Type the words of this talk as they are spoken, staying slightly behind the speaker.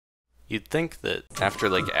You'd think that after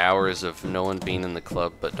like hours of no one being in the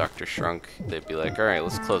club but Dr. Shrunk, they'd be like, alright,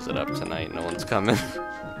 let's close it up tonight, no one's coming.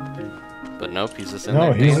 But nope, he's just in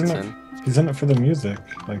there dancing. He's in it for the music.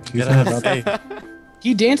 Like, he's in it.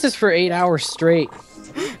 He dances for 8 hours straight.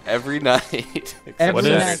 Every night. Except Every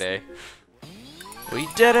Saturday. We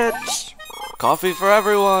did it! Coffee for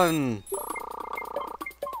everyone!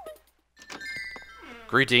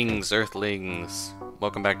 Greetings, Earthlings.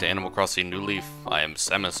 Welcome back to Animal Crossing New Leaf. I am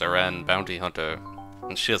Samus Aran, Bounty Hunter.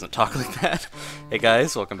 And she doesn't talk like that. Hey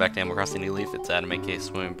guys, welcome back to Animal Crossing New Leaf. It's Adam aka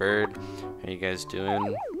Swimming Bird. How you guys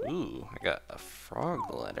doing? Ooh, I got a frog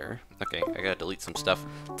letter. Okay, I gotta delete some stuff.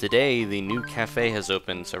 Today, the new cafe has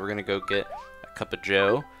opened, so we're gonna go get a cup of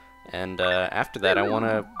joe. And after that, I want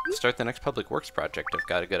to start the next public works project. I've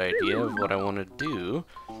got a good idea of what I want to do,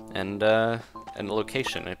 and the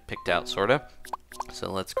location I picked out, sorta.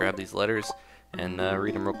 So let's grab these letters and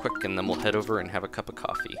read them real quick, and then we'll head over and have a cup of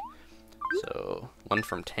coffee. So, one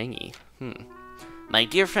from Tangy. My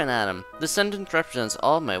dear friend Adam, this sentence represents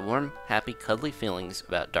all my warm, happy, cuddly feelings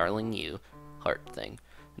about darling you. Heart thing.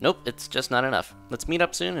 Nope, it's just not enough. Let's meet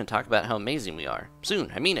up soon and talk about how amazing we are.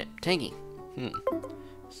 Soon, I mean it. Tangy.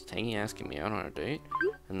 Is Tangy asking me out on a date?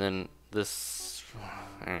 And then this...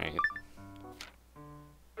 Alright.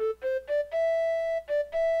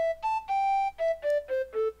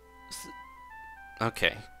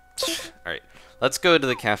 Okay. Alright. Let's go to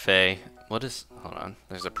the cafe. What is... Hold on.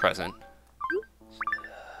 There's a present.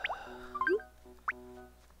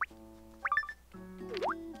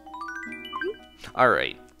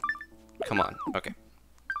 Alright. Come on. Okay.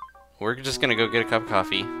 We're just gonna go get a cup of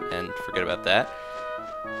coffee and forget about that.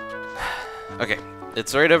 Okay.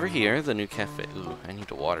 It's right over here, the new cafe. Ooh, I need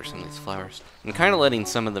to water some of these flowers. I'm kind of letting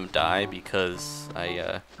some of them die because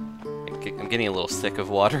I'm getting a little sick of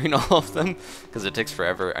watering all of them because it takes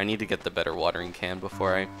forever. I need to get the better watering can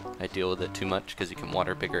before I deal with it too much because you can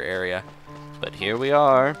water a bigger area. But here we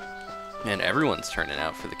are, and everyone's turning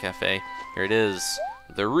out for the cafe. Here it is,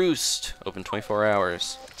 the Roost, open 24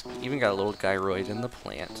 hours. Even got a little gyroid in the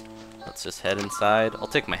plant. Let's just head inside. I'll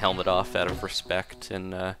take my helmet off out of respect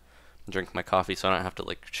and drink my coffee so I don't have to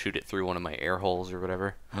like shoot it through one of my air holes or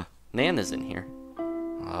whatever. Nan is in here.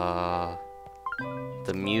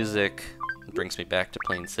 The music brings me back to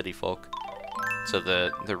playing City Folk. So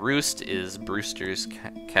the Roost is Brewster's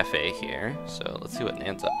cafe here. So let's see what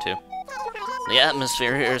Nan's up to. The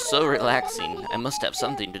atmosphere here is so relaxing. It must have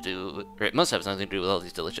something to do with all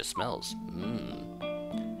these delicious smells.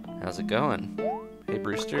 How's it going? Hey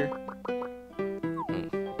Brewster.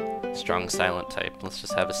 Strong silent type. Let's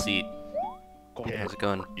just have a seat. How's it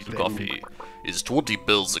going? Coffee is 20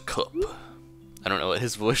 bells a cup. I don't know what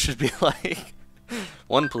his voice should be like.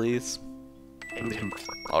 One, please.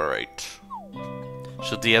 Alright.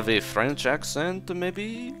 Should he have a French accent,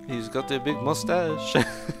 maybe? He's got a big mustache.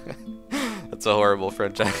 That's a horrible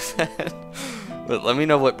French accent. But let me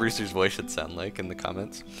know what Brewster's voice should sound like in the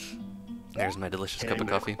comments. There's my delicious cup of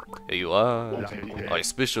coffee. Here you are. My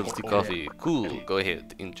specialty coffee. Cool. Go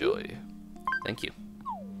ahead. Enjoy. Thank you.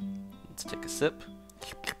 Let's take a sip.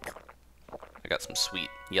 I got some sweet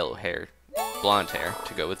yellow hair, blonde hair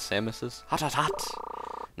to go with Samus's. Hot, hot,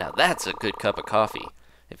 hot. Now that's a good cup of coffee.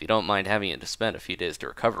 If you don't mind having it to spend a few days to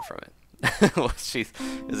recover from it.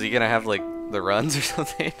 Is he gonna have like the runs or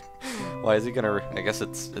something? Why is he gonna? I guess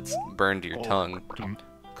it's burned to your tongue.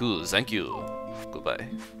 Cool. Thank you. Goodbye.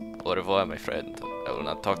 Au revoir, my friend. I will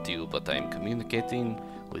not talk to you, but I am communicating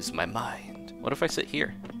with my mind. What if I sit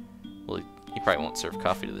here? Well, he probably won't serve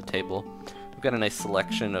coffee to the table. We've got a nice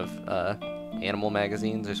selection of animal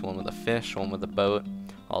magazines. There's one with a fish, one with a boat,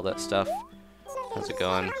 all that stuff. How's it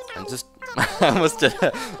going? I'm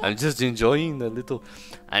just enjoying a little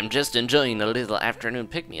afternoon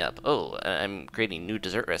pick-me-up. Oh, I'm creating new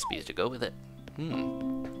dessert recipes to go with it.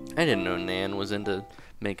 I didn't know Nan was into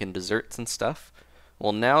making desserts and stuff.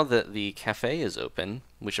 Well, now that the cafe is open,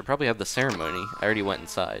 we should probably have the ceremony. I already went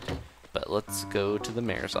inside. But let's go to the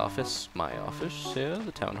mayor's office, my office, yeah,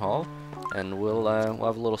 the town hall, and we'll have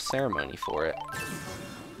a little ceremony for it.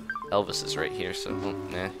 Elvis is right here, so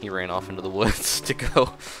he ran off into the woods to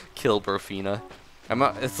go kill Brofina.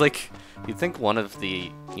 It's like, you'd think one of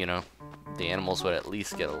the, the animals would at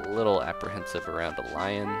least get a little apprehensive around a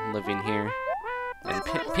lion living here. And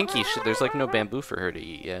Pinky, there's like no bamboo for her to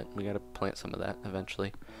eat yet. We gotta plant some of that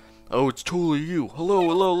eventually. Oh, it's totally you. Hello,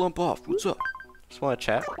 Lump Off. What's up? Just want to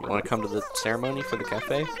chat? You want to come to the ceremony for the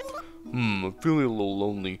cafe? I'm feeling a little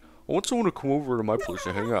lonely. I want someone to come over to my place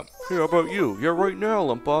and hang out. Hey, how about you? Yeah, right now,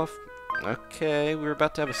 Lump Off. Okay, we're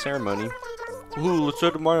about to have a ceremony. Ooh, let's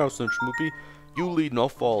head to my house then, Schmoopy. You lead and I'll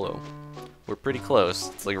follow. We're pretty close.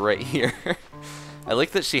 It's like right here. I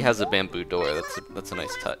like that she has a bamboo door. That's a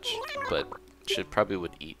nice touch. But she probably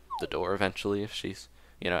would eat the door eventually if she's,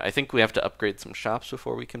 you know. I think we have to upgrade some shops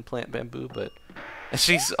before we can plant bamboo. But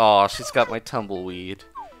she's got my tumbleweed.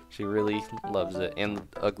 She really loves it, and the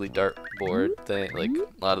ugly dartboard thing. Like,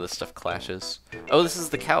 a lot of this stuff clashes. Oh, this is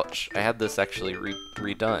the couch. I had this actually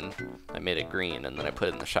redone. I made it green, and then I put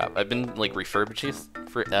it in the shop. I've been like refurbishing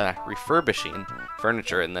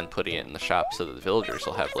furniture and then putting it in the shop so that the villagers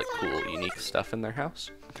will have like cool, unique stuff in their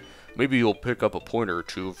house. Maybe you'll pick up a pointer or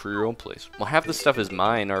two for your own place. Well, half the stuff is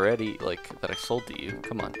mine already, like that I sold to you.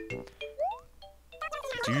 Come on.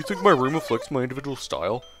 Do you think my room reflects my individual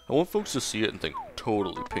style? I want folks to see it and think,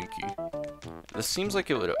 totally Pinky. This seems like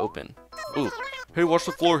it would open. Ooh, hey, watch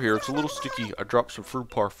the floor here. It's a little sticky. I dropped some fruit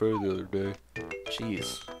parfait the other day.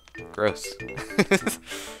 Jeez. Gross.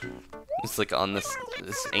 It's like on this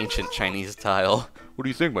ancient Chinese tile. What do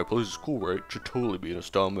you think? My place is cool, right? Should totally be in a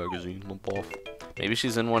style magazine. Lump off. Maybe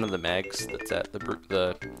she's in one of the mags that's at the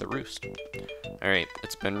Roost. Alright,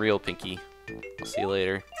 it's been real, Pinky. I'll see you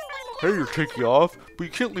later. Hey, you're taking off, but you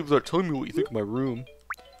can't leave without telling me what you think of my room.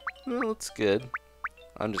 Well, it's good.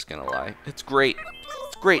 I'm just gonna lie. It's great.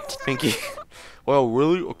 It's great, Pinky. Wow,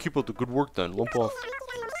 really? I'll keep up the good work then. Lump off.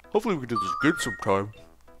 Hopefully we can do this good sometime.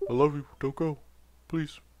 I love you. Don't go.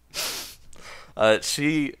 Please. I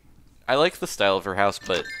like the style of her house,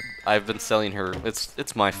 but I've been selling her,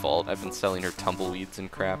 it's my fault. I've been selling her tumbleweeds and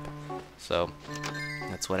crap. So,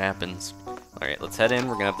 that's what happens. Alright, let's head in.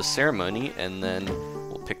 We're gonna have the ceremony, and then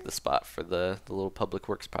we'll pick the spot for the little public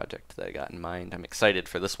works project that I got in mind. I'm excited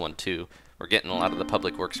for this one, too. We're getting a lot of the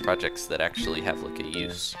public works projects that actually have, like, a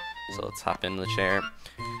use. So let's hop in the chair.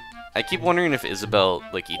 I keep wondering if Isabel,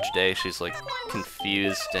 like, each day, she's, like,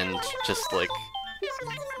 confused and just, like,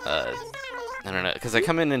 I don't know, because I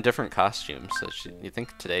come in different costumes, so you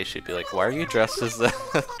think today she'd be like, why are you dressed as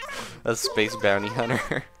a space bounty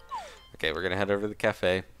hunter? Okay, we're gonna head over to the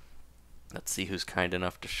cafe. Let's see who's kind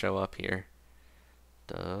enough to show up here.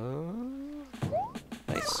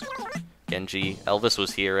 Nice. Genji. Elvis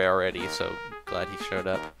was here already, so glad he showed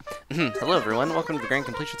up. Hello everyone, welcome to the grand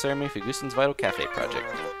completion ceremony for Gooston's Vital Cafe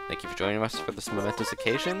project. Thank you for joining us for this momentous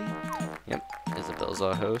occasion. Yep, Isabel's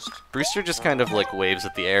our host. Brewster just kind of like waves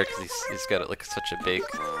at the air because he's got like such a big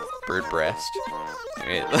bird breast.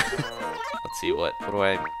 Alright, let's see what do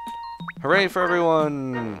I... Hooray for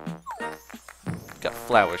everyone! Got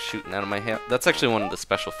flowers shooting out of my hand. That's actually one of the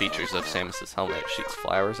special features of Samus's helmet. It shoots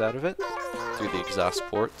flowers out of it through the exhaust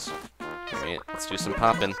ports. Alright, let's do some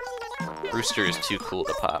popping. Brewster is too cool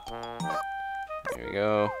to pop. There we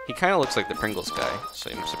go. He kind of looks like the Pringles guy, so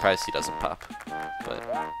I'm surprised he doesn't pop. But,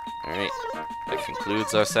 alright. That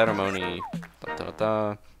concludes our ceremony. Da, da,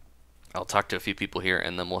 da. I'll talk to a few people here,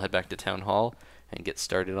 and then we'll head back to Town Hall and get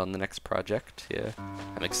started on the next project. Yeah.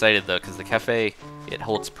 I'm excited, though, because the cafe, it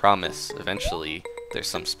holds promise. Eventually, there's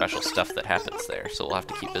some special stuff that happens there, so we'll have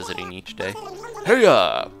to keep visiting each day.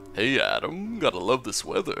 Hey Adam, gotta love this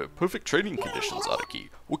weather. Perfect training conditions, Araki.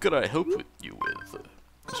 What could I help you with?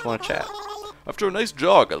 Just want to chat. After a nice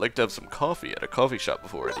jog, I like to have some coffee at a coffee shop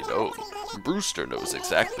before heading home. Brewster knows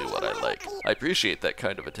exactly what I like. I appreciate that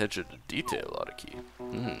kind of attention to detail,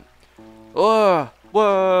 Araki. Oh,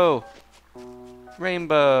 whoa!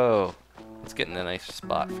 Rainbow! Let's get in a nice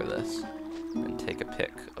spot for this and take a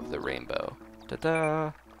pic of the rainbow.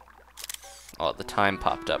 Ta-da! Oh, the time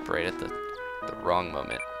popped up right at the wrong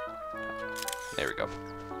moment. There we go.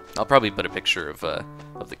 I'll probably put a picture of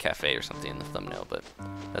the cafe or something in the thumbnail, but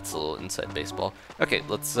that's a little inside baseball. Okay,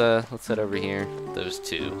 let's head over here. Those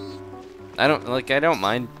two. I don't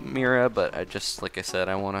mind Mira, but I just, like I said,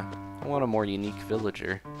 I want a more unique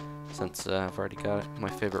villager, since I've already got my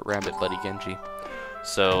favorite rabbit buddy Genji.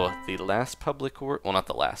 So the last public work, well, not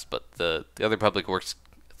the last, but the other public works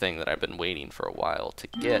thing that I've been waiting for a while to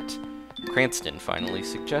get, Cranston finally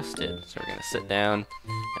suggested. So we're gonna sit down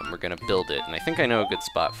and we're gonna build it, and I think I know a good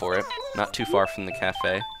spot for it, not too far from the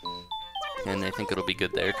cafe, and I think it'll be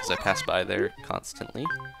good there because I pass by there constantly.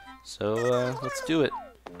 So let's do it.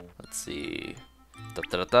 Let's see.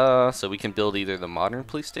 So we can build either the modern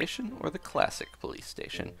police station or the classic police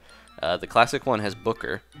station. The classic one has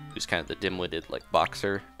Booker, who's kind of the dim-witted like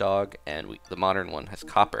boxer dog, and the modern one has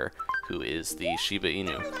Copper, who is the Shiba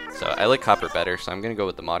Inu. So I like Copper better, so I'm gonna go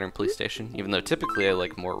with the modern police station, even though typically I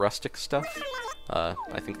like more rustic stuff.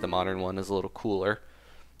 I think the modern one is a little cooler.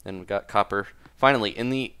 And we got Copper. Finally,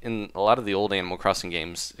 in a lot of the old Animal Crossing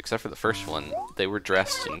games, except for the first one, they were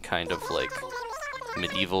dressed in kind of like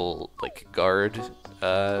medieval like guard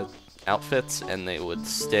outfits, and they would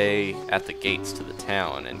stay at the gates to the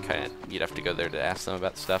town, and kind of you'd have to go there to ask them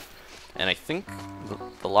about stuff. And I think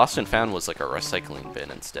the Lost and Found was like a recycling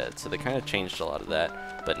bin instead, so they kind of changed a lot of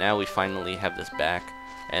that. But now we finally have this back,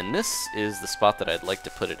 and this is the spot that I'd like to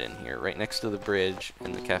put it in here, right next to the bridge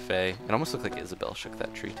and the cafe. It almost looked like Isabel shook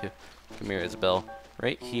that tree too. Come here, Isabel.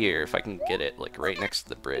 Right here, if I can get it like right next to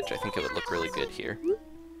the bridge, I think it would look really good here.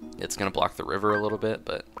 It's gonna block the river a little bit,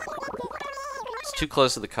 but it's too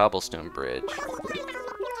close to the cobblestone bridge.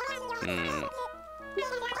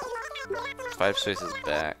 5 spaces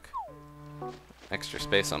back. Extra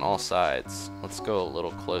space on all sides. Let's go a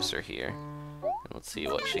little closer here. And let's see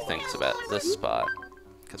what she thinks about this spot.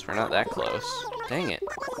 Because we're not that close. Dang it.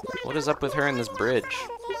 What is up with her and this bridge?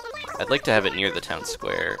 I'd like to have it near the town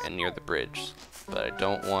square and near the bridge. But I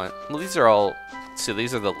don't want... Well, these are all... So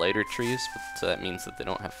these are the lighter trees, so that means that they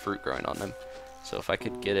don't have fruit growing on them. So if I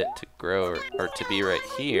could get it to grow, or to be right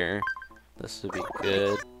here, this would be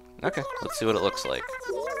good. Okay, let's see what it looks like.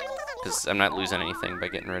 Because I'm not losing anything by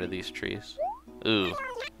getting rid of these trees. Ooh,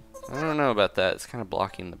 I don't know about that. It's kind of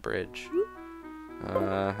blocking the bridge.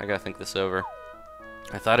 I gotta think this over.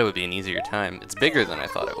 I thought it would be an easier time. It's bigger than I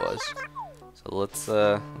thought it was. So let's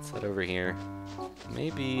head over here.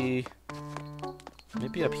 Maybe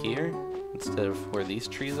up here instead of where these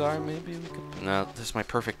trees are. Maybe we could. No, this is my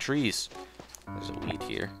perfect trees. There's a weed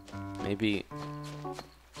here. Maybe.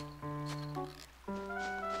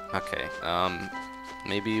 Okay.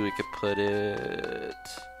 Maybe we could put it.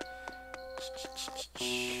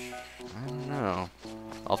 I don't know.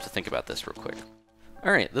 I'll have to think about this real quick.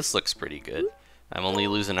 Alright, this looks pretty good. I'm only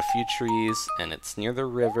losing a few trees, and it's near the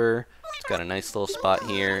river. It's got a nice little spot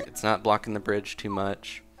here. It's not blocking the bridge too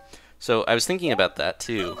much. So I was thinking about that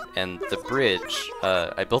too, and the bridge,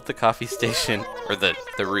 I built the coffee station, or the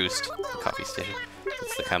Roost, the coffee station.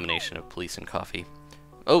 It's the combination of police and coffee.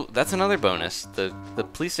 Oh, that's another bonus. The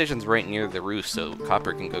police station's right near the Roost, so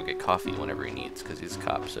Copper can go get coffee whenever he needs, because he's a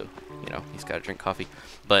cop, so, you know, he's got to drink coffee.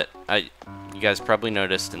 But you guys probably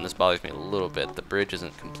noticed, and this bothers me a little bit, the bridge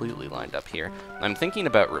isn't completely lined up here. I'm thinking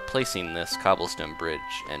about replacing this cobblestone bridge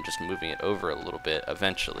and just moving it over a little bit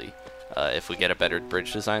eventually. If we get a better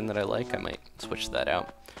bridge design that I like, I might switch that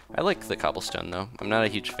out. I like the cobblestone, though. I'm not a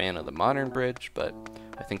huge fan of the modern bridge, but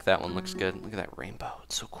I think that one looks good. Look at that rainbow.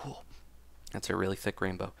 It's so cool. That's a really thick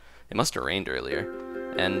rainbow. It must have rained earlier.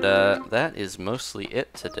 And that is mostly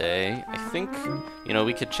it today. I think, you know,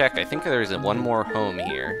 we could check. I think there's one more home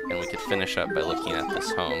here, and we could finish up by looking at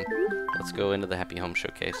this home. Let's go into the Happy Home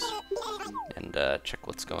Showcase and check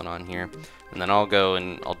what's going on here. And then I'll go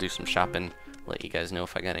and I'll do some shopping, let you guys know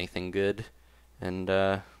if I got anything good. And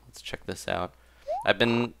let's check this out. I've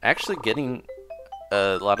been actually getting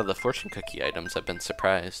a lot of the fortune cookie items. I've been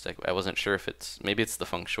surprised. I wasn't sure if maybe it's the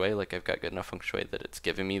feng shui, like I've got good enough feng shui that it's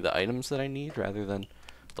giving me the items that I need rather than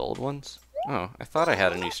the old ones. Oh, I thought I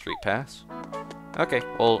had a new street pass. Okay,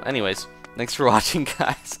 well, anyways, thanks for watching,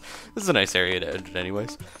 guys. This is a nice area to edit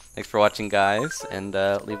anyways. Thanks for watching, guys, and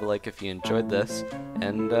leave a like if you enjoyed this.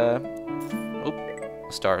 And, oh,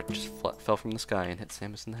 a star just fell from the sky and hit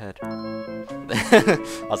Samus in the head.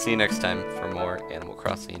 I'll see you next time for more Animal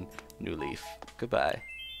Crossing New Leaf. Goodbye.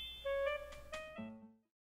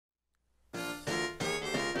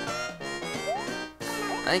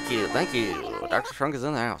 Thank you. Dr. Shrunk is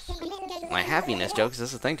in the house. My happiness jokes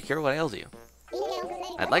is a thing to cure what ails you.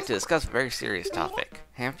 I'd like to discuss a very serious topic.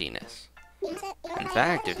 Happiness. In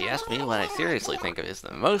fact, if you ask me what I seriously think of is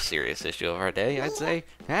the most serious issue of our day, I'd say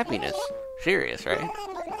happiness. Serious, right?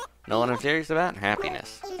 Know what I'm serious about?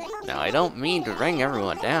 Happiness. Now, I don't mean to bring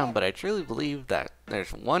everyone down, but I truly believe that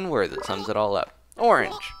there's one word that sums it all up.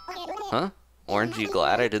 Orange. Huh? Orange, you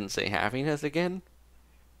glad I didn't say happiness again?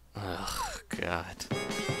 Ugh, God.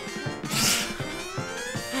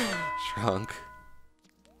 Shrunk.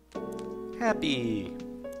 Happy.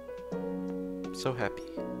 So happy.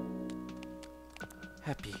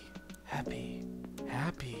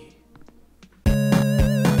 Happy.